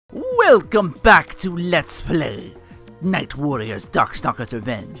Welcome back to Let's Play Night Warriors Darkstalkers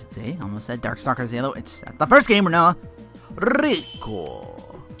Revenge. See, I almost said Darkstalkers the other way. It's the first game we're now.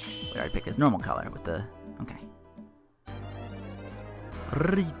 Rikuo. We already picked his normal color with the... Okay.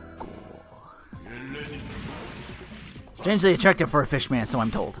 Rikuo. Strangely attractive for a fishman, so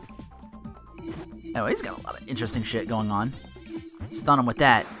I'm told. Oh, he's got a lot of interesting shit going on. Stun him with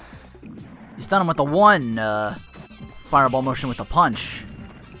that. You stun him with the one fireball motion with the punch.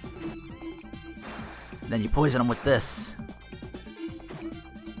 Then you poison him with this.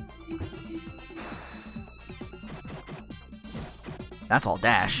 That's all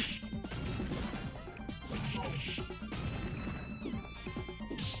dash.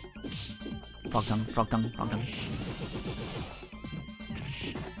 Frog tongue, frog tongue, frog tongue.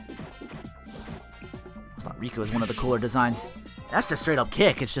 I thought Rikuo was one of the cooler designs. That's just straight up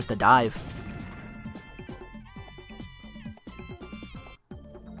kick, it's just a dive.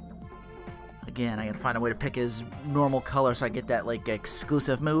 Again, I gotta find a way to pick his normal color so I get that, like,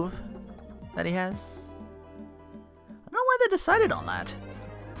 exclusive move that he has. I don't know why they decided on that.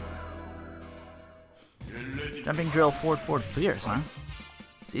 Jumping drill, forward, fierce, huh?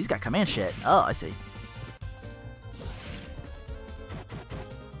 See, he's got command shit. Oh, I see.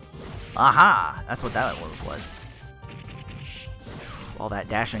 Aha! That's what that move was. All that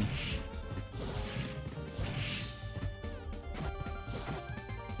dashing.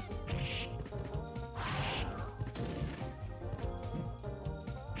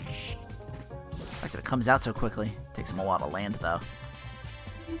 The fact that it comes out so quickly. Takes him a while to land, though.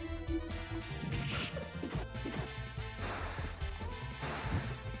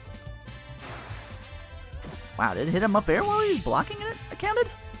 Wow, did it hit him up air while he was blocking it? Accounted?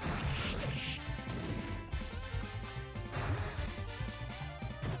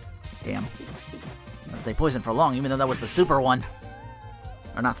 Damn. Let's stay poisoned for long, even though that was the super one.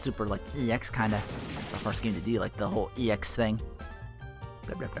 Or not super, like EX kinda. That's the first game to do, like the whole EX thing.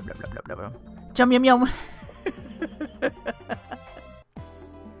 Blah blah blah blah blah blah blah. Chum yum yum!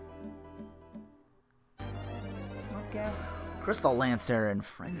 Smoke gas. Crystal Lancer and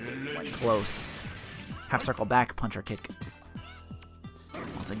Frenzy went close. Half circle back, puncher kick.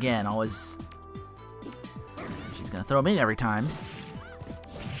 Once again, always. She's gonna throw me every time.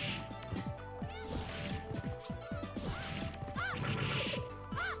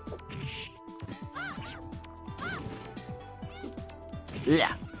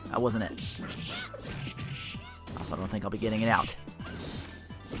 Yeah, that wasn't it. Also, I don't think I'll be getting it out.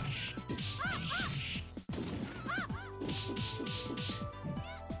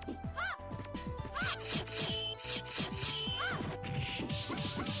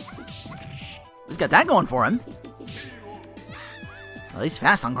 He's got that going for him. Well, he's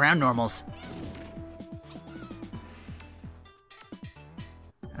fast on ground normals.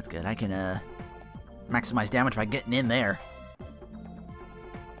 That's good. I can maximize damage by getting in there.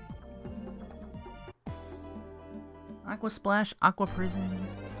 Aqua Splash, Aqua Prison.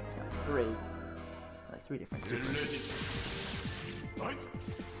 It's got like three different supers. Is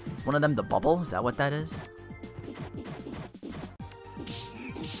one of them the bubble? Is that what that is?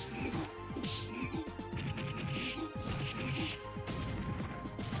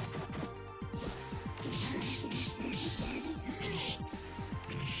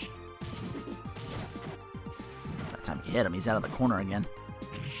 By the time you hit him, he's out of the corner again.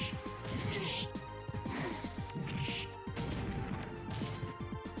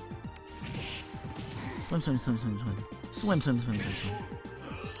 Swim, swim, swim, swim, swim. Swim, swim, swim, swim, swim.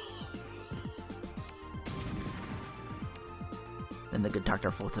 Then the good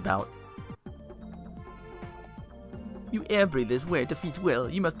doctor floats about. You air breathers wear defeats will.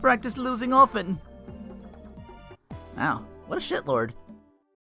 You must practice losing often. Wow, what a shitlord.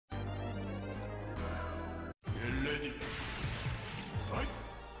 I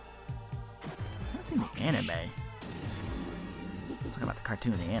haven't seen the anime. Talking about the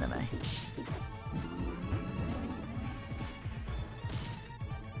cartoon and the anime.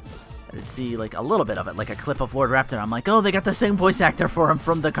 I did see like a little bit of it, like a clip of Lord Raptor. I'm like, oh, they got the same voice actor for him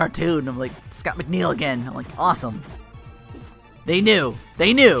from the cartoon. I'm like, Scott McNeil again. I'm like, awesome. They knew.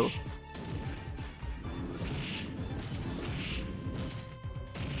 They knew.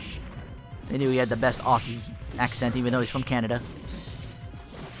 They knew he had the best Aussie accent, even though he's from Canada.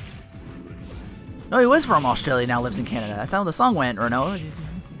 No, he was from Australia, now lives in Canada. That's how the song went, Renault.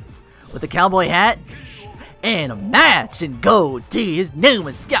 With the cowboy hat. And a match and goatee. His name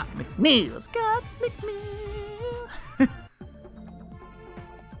was Scott McNeil. Scott McNeil. It's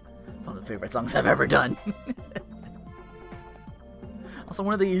one of the favorite songs I've ever done. Also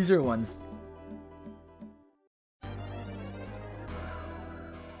one of the easier ones.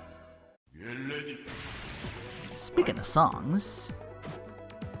 Speaking of songs,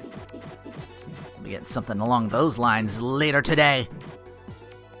 we'll be getting something along those lines later today.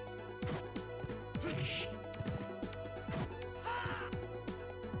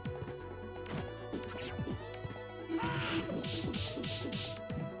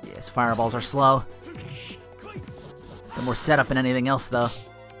 Yes, fireballs are slow. They're more setup than anything else, though.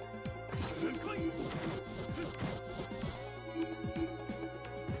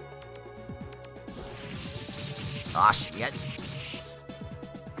 Aw, shit.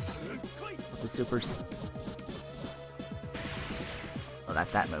 What's the supers? Oh,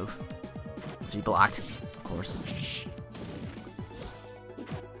 that's that move. Which he blocked, of course.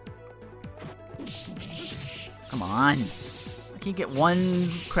 Come on. I can't get one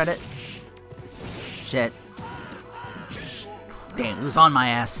credit. Shit. Damn, who's on my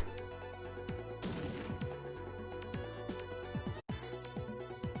ass?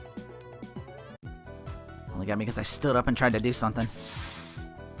 Only got me because I stood up and tried to do something.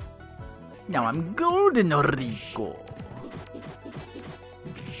 Now I'm golden, Rikuo.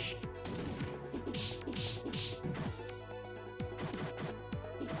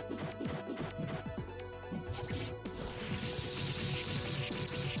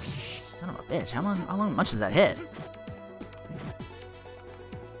 Son of a bitch, how much does that hit?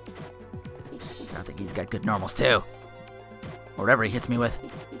 I think he's got good normals too. Or whatever he hits me with.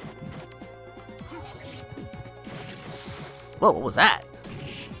 Whoa, what was that?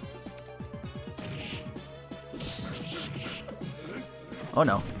 Oh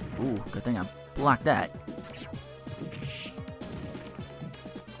no. Ooh, good thing I blocked that.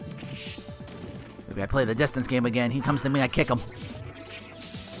 Maybe I play the distance game again. He comes to me, I kick him.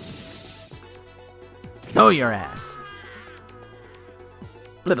 Know your ass.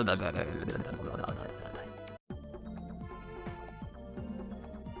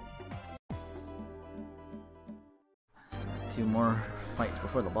 Two more fights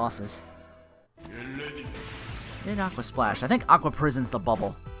before the bosses. Did Aqua Splash. I think Aqua Prison's the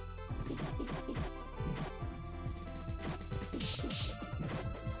bubble.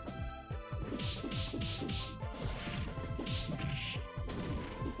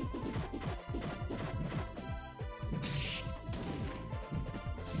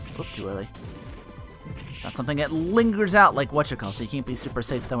 Oop, too early. It's not something that lingers out like whatchamacallit, so you can't be super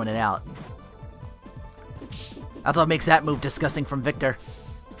safe throwing it out. That's what makes that move disgusting from Victor.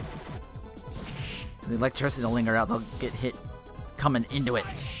 The electricity will linger out, they'll get hit coming into it.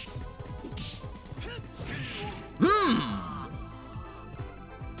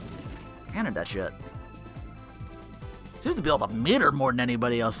 Countered that shit. Seems to be able to meter more than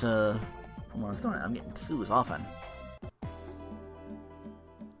anybody else from what I was doing. I'm getting twos often.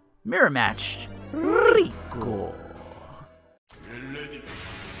 Mirror match. Rikuo.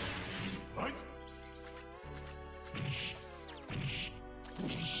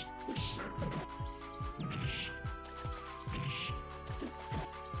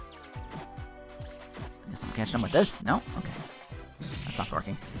 Guess I'm catching up with this. No? Okay. That stopped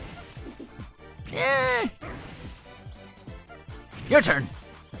working. Yeah. Your turn.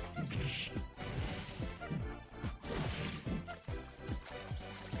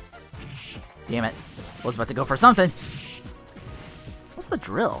 Damn it. Was about to go for something. What's the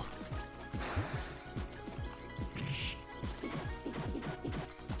drill?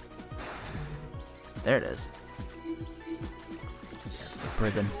 There it is.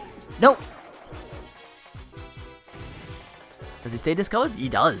 Prison. Nope. Does he stay discolored? He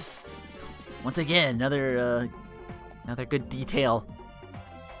does. Once again, another good detail.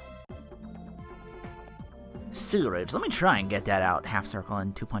 Sewerage. Let me try and get that out. Half circle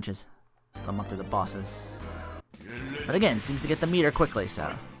and 2 punches. Come up to the bosses. But again, seems to get the meter quickly, so.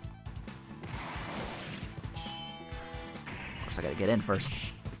 Of course, I gotta get in first.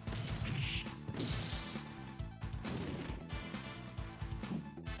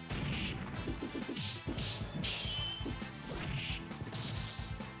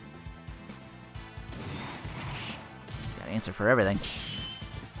 He's got an answer for everything.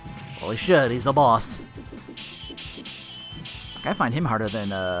 Well, he should. He's a boss. I find him harder than,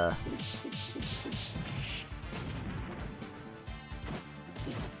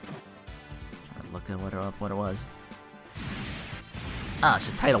 look at what it was. Ah, it's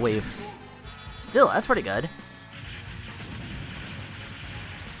just tidal wave. Still, that's pretty good.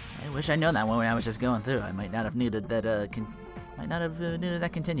 I wish I'd known that one when I was just going through. I might not have needed that. Might not have needed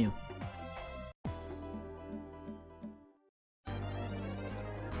that continue.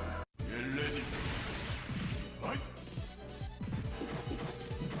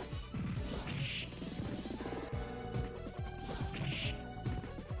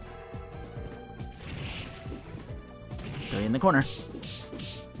 Way in the corner.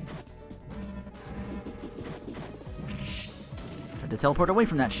 Tried to teleport away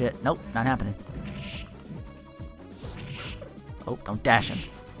from that shit. Nope, not happening. Oh, don't dash him.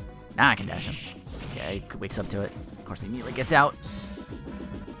 Now I can dash him. Yeah, he wakes up to it. Of course, he immediately gets out.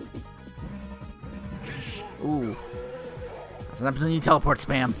 Ooh. That's an opportunity to teleport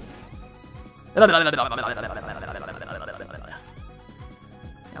spam. Yeah,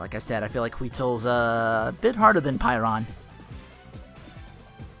 like I said, I feel like Weetzel's a bit harder than Pyron.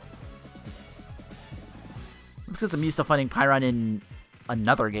 Because I'm used to fighting Pyron in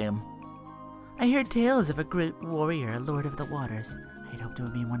another game. I hear tales of a great warrior, a lord of the waters. I'd hoped it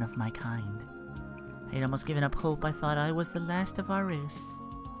would be one of my kind. I'd almost given up hope. I thought I was the last of our race.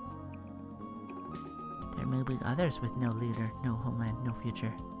 There may be others with no leader, no homeland, no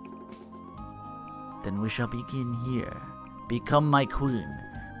future. Then we shall begin here. Become my queen.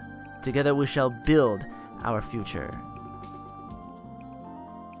 Together we shall build our future.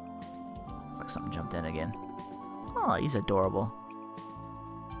 Like something jumped in again. Oh, he's adorable.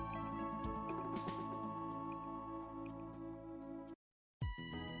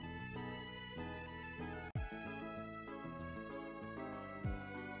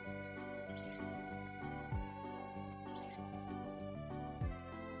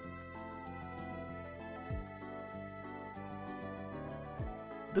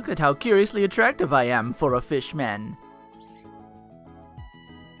 Look at how curiously attractive I am for a fishman.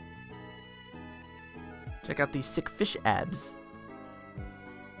 Check out these sick fish abs.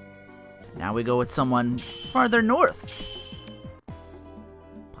 Now we go with someone farther north.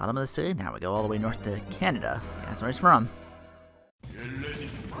 Bottom of the city. Now we go all the way north to Canada. Yeah, that's where he's from.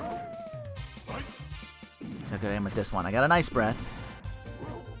 Let's go good aim with this one. I got an ice breath.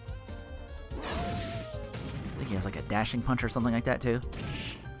 I think he has like a dashing punch or something like that too.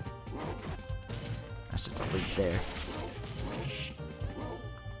 That's just a leap there.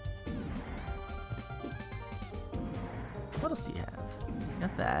 What else do you have?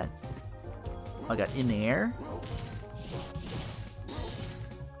 Got that. Oh, I got in the air.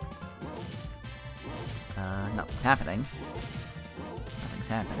 Nothing's happening. Nothing's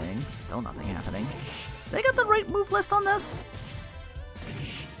happening. Still nothing happening. They got the right move list on this?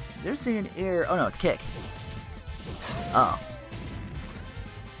 They're saying air. Oh no, it's kick. Oh.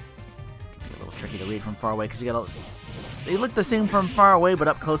 Tricky to read from far away because you gotta. They look the same from far away, but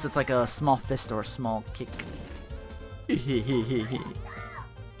up close it's like a small fist or a small kick.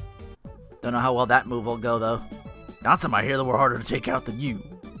 Don't know how well that move will go though. Not some I hear that were harder to take out than you.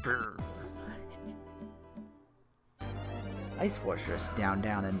 Grr. Ice Fortress, down,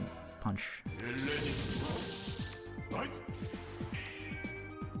 down, and punch.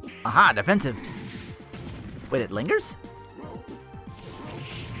 Aha, defensive. Wait, it lingers?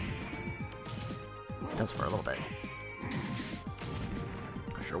 Does for a little bit.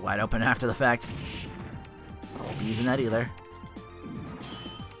 Sure, wide open after the fact. So I won't be using that either.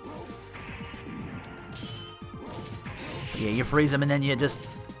 Yeah, you freeze him and then you just.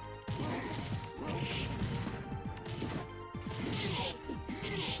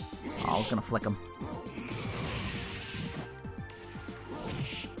 Oh, I was gonna flick him.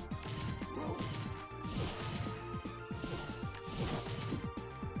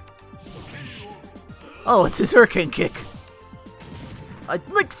 Oh, it's his hurricane kick. I'd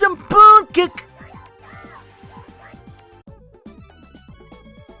like some boon kick.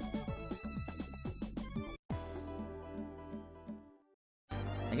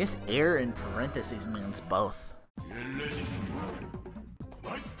 I guess air in parentheses means both.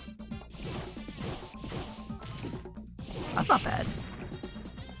 That's not bad.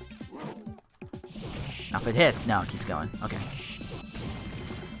 Now if it hits, no, it keeps going. Okay.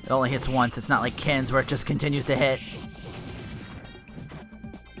 It only hits once. It's not like Ken's where it just continues to hit.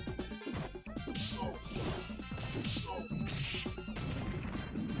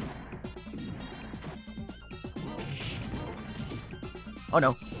 Oh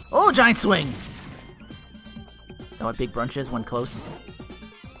no. Oh, giant swing! Is that what big brunch is when close?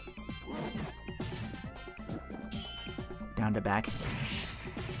 Down to back.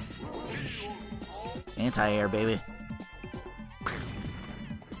 Anti-air, baby.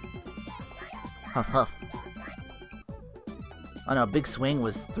 Huff, huff. Oh no, big swing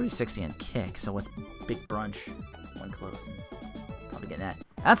was 360 and kick, so what's big brunch when close? Probably getting that.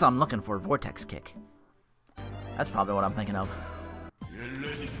 That's what I'm looking for, vortex kick. That's probably what I'm thinking of.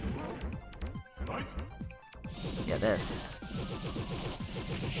 Yeah, this.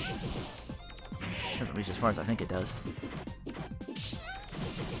 Doesn't reach as far as I think it does.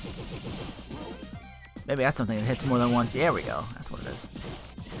 Maybe that's something that hits more than once. There we go. That's what it is.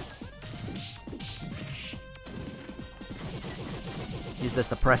 Use this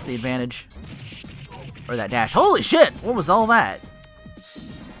to press the advantage. Or that dash. Holy shit! What was all that?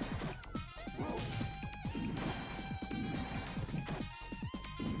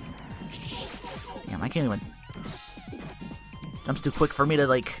 Damn, I can't even... Jumps too quick for me to,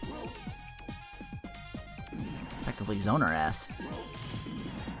 like... effectively zone her ass.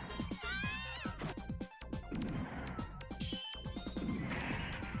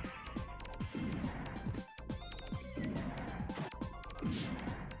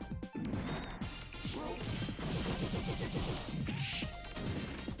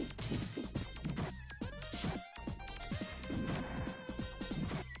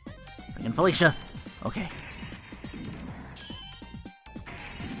 Freaking Felicia. Okay.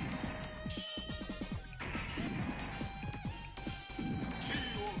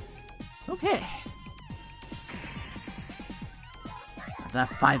 Okay. That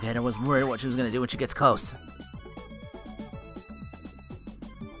 5-hit, I was worried what she was gonna do when she gets close.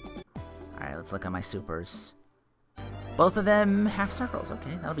 Alright, let's look at my supers. Both of them half circles.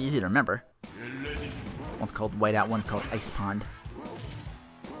 Okay, that'll be easy to remember. One's called Whiteout, one's called Ice Pond.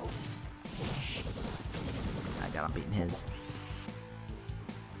 I got him beating his.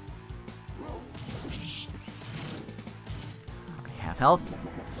 Okay, half health.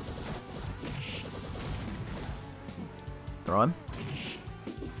 Throw him.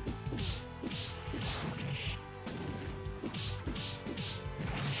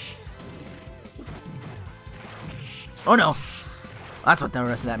 Oh no! That's what the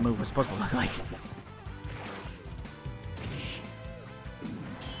rest of that move was supposed to look like.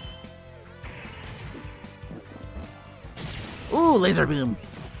 Ooh, laser beam!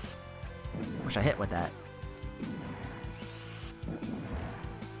 Wish I hit with that.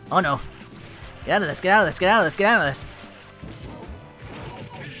 Oh no! Get out of this, get out of this, get out of this, get out of this!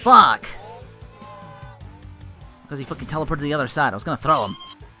 Fuck! Because he fucking teleported to the other side. I was gonna throw him.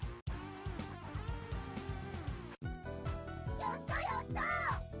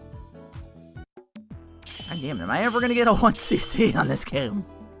 God damn it, am I ever gonna get a 1cc on this game?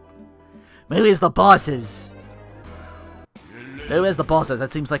 Maybe it's the bosses. Maybe it's the bosses.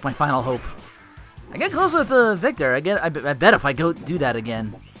 That seems like my final hope. I get close with Victor. I bet if I go do that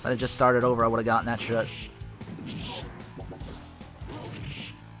again, if I just started over, I would have gotten that shit.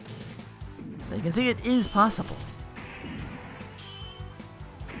 So you can see it is possible.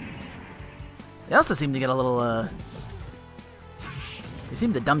 They also seem to get a little, they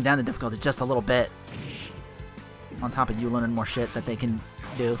seem to dumb down the difficulty just a little bit. On top of you learning more shit that they can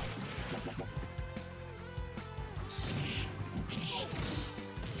do.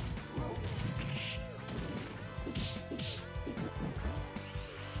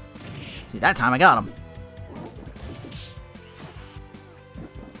 See, that time I got him.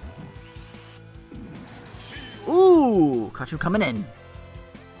 Ooh, caught you coming in.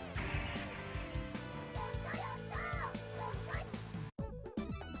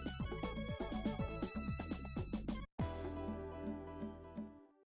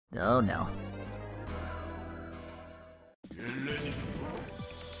 Oh no.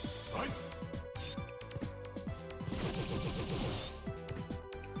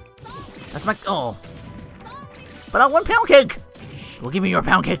 That's my... oh. But I want pound cake! Well, give me your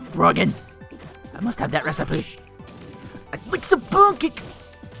pound cake, Rogan. I must have that recipe. I'd like some pound cake!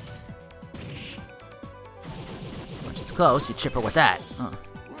 Once it's close, you chip her with that. Oh.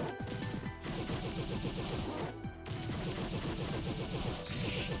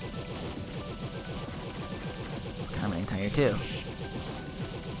 It's kind of an anti-air too.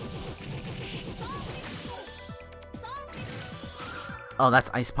 Oh,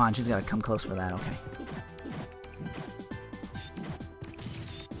 that's Ice Pond. She's gotta come close for that. Okay.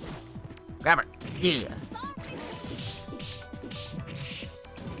 Grab her. Yeah.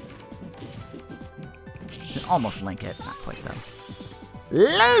 You can almost link it. Not quite, though.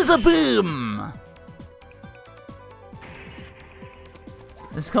 Laser Boom!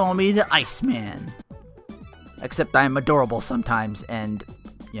 Just call me the Iceman. Except I'm adorable sometimes, and,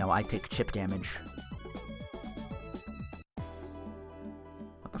 you know, I take chip damage.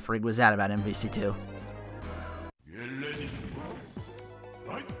 What the frig was that about MVC2?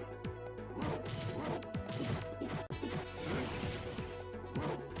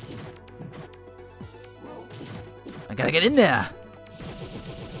 I gotta get in there!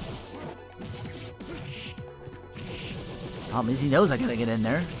 Problem is, he knows I gotta get in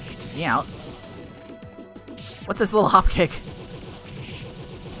there. He's kicking me out. What's this little hop kick?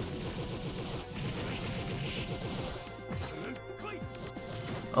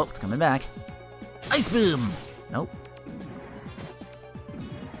 Oh, it's coming back. Ice Boom! Nope.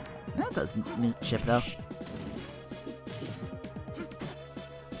 That does neat chip, though.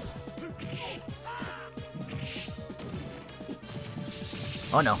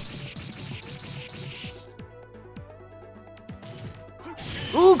 Oh no.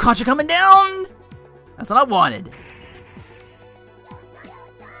 Ooh, caught you coming down! That's what I wanted.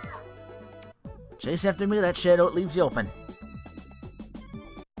 Chase after me, that shadow, it leaves you open.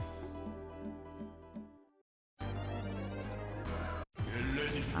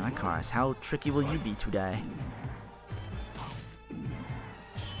 Anakaris, how tricky will you be today?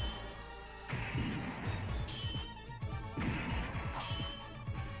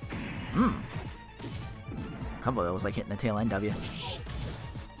 Combo that was like hitting the tail end of you.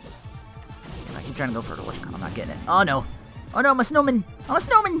 I keep trying to go for the whatchamacallit, I'm not getting it. Oh no! Oh no, I'm a snowman! I'm a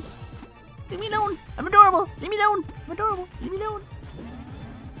snowman! Leave me alone! I'm adorable! Leave me alone! I'm adorable! Leave me alone!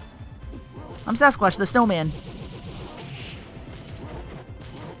 I'm Sasquatch, the snowman.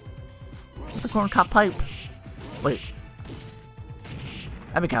 With the corncob pipe. Wait.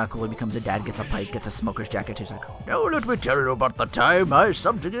 That'd be kind of cool. He becomes a dad, gets a pipe, gets a smoker's jacket. He's like, now let me tell you about the time I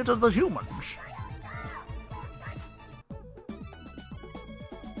subjugated the humans.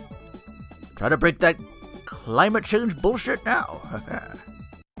 Try to break that climate change bullshit now.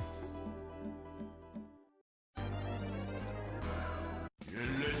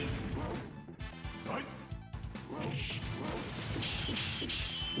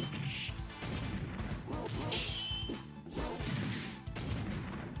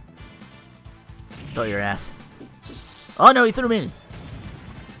 Throw your ass. Oh no, he threw me.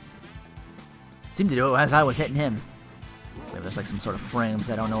 Seemed to do it as I was hitting him. Maybe there's like some sort of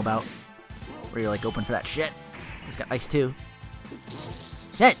frames I don't know about. Where you're like open for that shit. He's got ice too.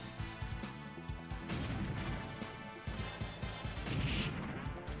 Shit!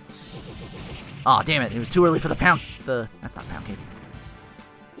 Aw, oh, damn it. It was too early for the pound. That's not pound cake.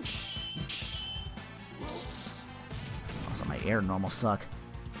 Also, my air normal suck.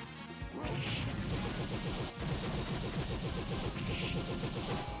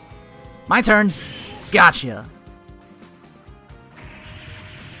 My turn! Gotcha!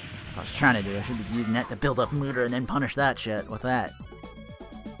 That's what I was trying to do. I should be using that to build up Mooter and then punish that shit with that.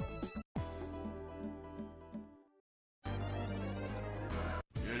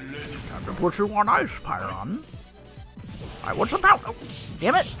 Time to put you on ice, Pyron. I want some pound. Oh,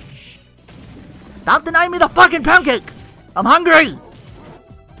 damn it! Stop denying me the fucking pound cake! I'm hungry!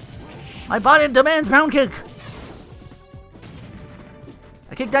 My body demands pound cake!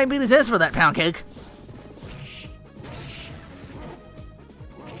 I kicked diabetes ass for that pound cake.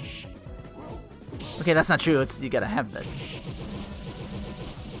 Okay, that's not true. You gotta have that.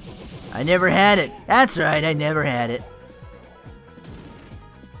 I never had it. That's right, I never had it.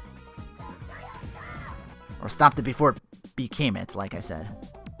 Or stopped it before it became it, like I said.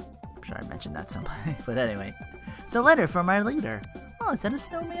 I'm sure I mentioned that someplace. But anyway. It's a letter from our leader. Oh, is that a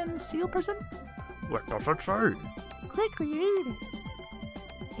snowman seal person? What does it say? Quickly read it.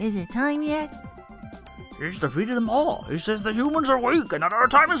 Is it time yet? He's defeated them all. He says the humans are weak and that our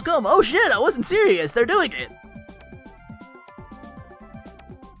time has come. Oh shit, I wasn't serious. They're doing it.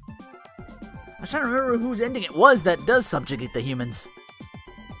 I was trying to remember whose ending it was that does subjugate the humans.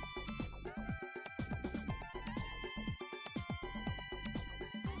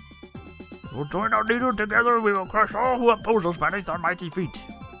 We'll join our leader together. We will crush all who oppose us beneath our mighty feet.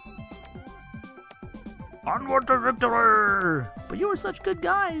 Onward to victory! But you were such good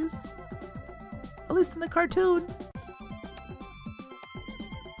guys. At least in the cartoon.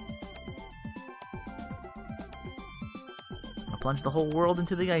 I'll plunge the whole world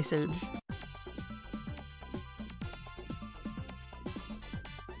into the Ice Age.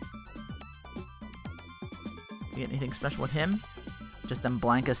 You get anything special with him? Just them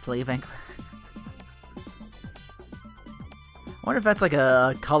Blanca slave ankle. I wonder if that's like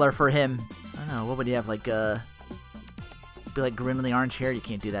a color for him. I don't know, what would he have, like, be like green with the orange hair? You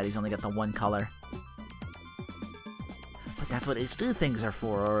can't do that, he's only got the one color. But that's what HD things are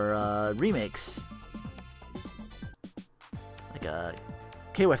for, or, remakes. Like,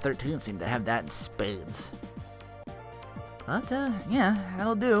 KOF 13 seemed to have that in spades. But, yeah,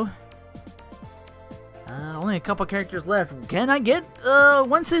 that'll do. Only a couple characters left. Can I get,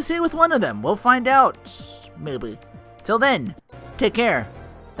 1cc with one of them? We'll find out. Maybe. Till then, take care.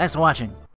 Thanks for watching.